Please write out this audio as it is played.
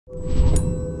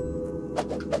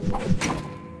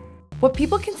What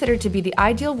people consider to be the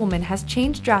ideal woman has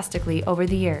changed drastically over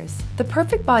the years. The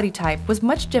perfect body type was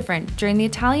much different during the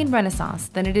Italian Renaissance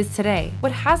than it is today.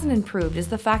 What hasn't improved is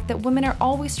the fact that women are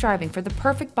always striving for the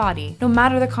perfect body, no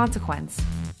matter the consequence.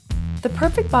 The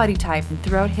perfect body type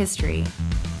throughout history.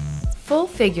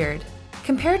 Full-figured.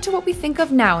 Compared to what we think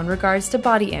of now in regards to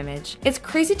body image, it's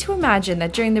crazy to imagine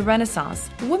that during the Renaissance,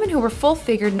 women who were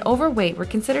full-figured and overweight were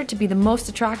considered to be the most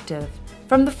attractive.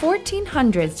 From the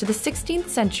 1400s to the 16th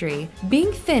century,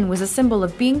 being thin was a symbol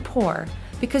of being poor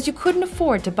because you couldn't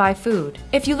afford to buy food.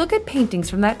 If you look at paintings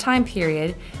from that time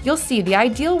period, you'll see the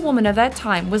ideal woman of that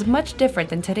time was much different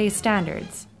than today's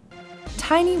standards.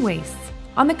 Tiny waists.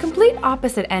 On the complete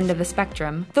opposite end of the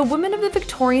spectrum, the women of the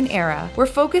Victorian era were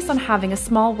focused on having a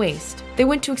small waist. They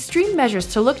went to extreme measures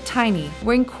to look tiny,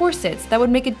 wearing corsets that would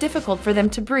make it difficult for them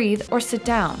to breathe or sit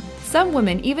down. Some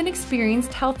women even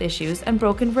experienced health issues and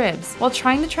broken ribs while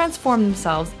trying to transform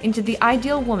themselves into the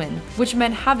ideal woman, which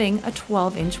meant having a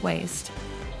 12-inch waist.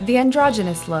 The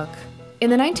androgynous look. In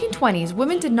the 1920s,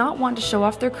 women did not want to show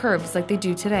off their curves like they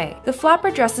do today. The flapper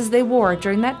dresses they wore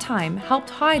during that time helped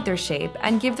hide their shape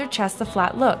and give their chests a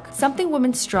flat look, something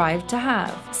women strived to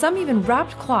have. Some even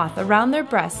wrapped cloth around their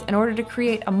breasts in order to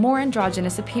create a more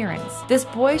androgynous appearance. This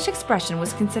boyish expression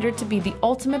was considered to be the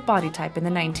ultimate body type in the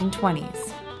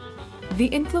 1920s. The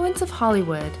influence of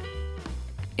Hollywood.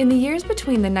 In the years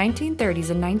between the 1930s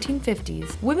and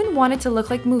 1950s, women wanted to look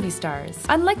like movie stars.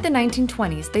 Unlike the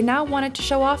 1920s, they now wanted to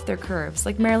show off their curves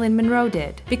like Marilyn Monroe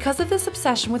did. Because of this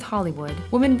obsession with Hollywood,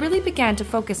 women really began to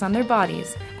focus on their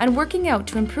bodies and working out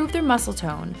to improve their muscle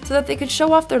tone so that they could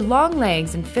show off their long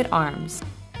legs and fit arms.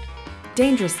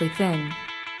 Dangerously thin.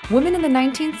 Women in the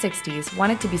 1960s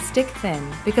wanted to be stick thin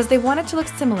because they wanted to look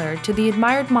similar to the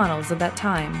admired models of that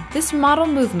time. This model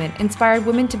movement inspired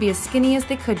women to be as skinny as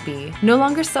they could be, no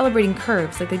longer celebrating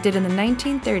curves like they did in the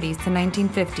 1930s to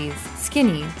 1950s.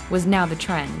 Skinny was now the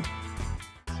trend.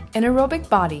 An aerobic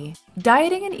body.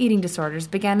 Dieting and eating disorders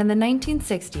began in the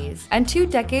 1960s, and 2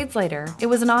 decades later, it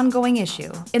was an ongoing issue.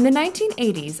 In the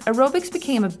 1980s, aerobics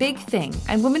became a big thing,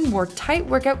 and women wore tight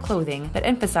workout clothing that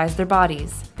emphasized their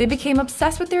bodies. They became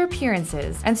obsessed with their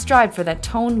appearances and strived for that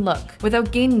toned look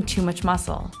without gaining too much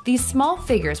muscle. These small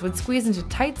figures would squeeze into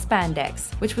tight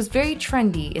spandex, which was very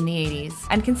trendy in the 80s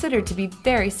and considered to be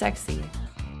very sexy.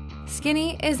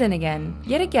 Skinny is in again.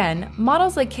 Yet again,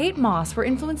 models like Kate Moss were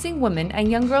influencing women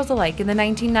and young girls alike in the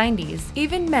 1990s.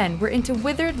 Even men were into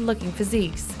withered-looking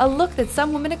physiques, a look that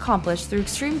some women accomplished through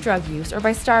extreme drug use or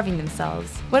by starving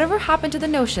themselves. Whatever happened to the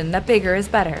notion that bigger is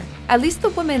better? At least the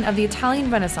women of the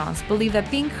Italian Renaissance believed that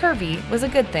being curvy was a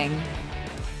good thing.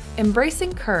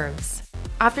 Embracing curves.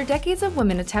 After decades of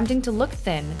women attempting to look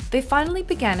thin, they finally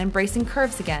began embracing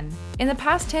curves again. In the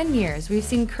past 10 years, we've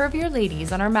seen curvier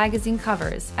ladies on our magazine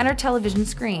covers and our television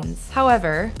screens.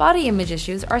 However, body image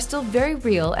issues are still very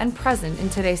real and present in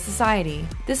today's society.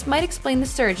 This might explain the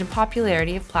surge in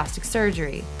popularity of plastic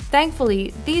surgery.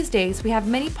 Thankfully, these days we have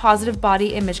many positive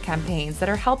body image campaigns that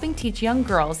are helping teach young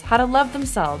girls how to love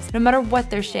themselves no matter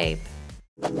what their shape.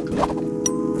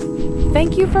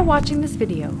 Thank you for watching this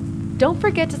video. Don't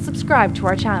forget to subscribe to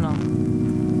our channel.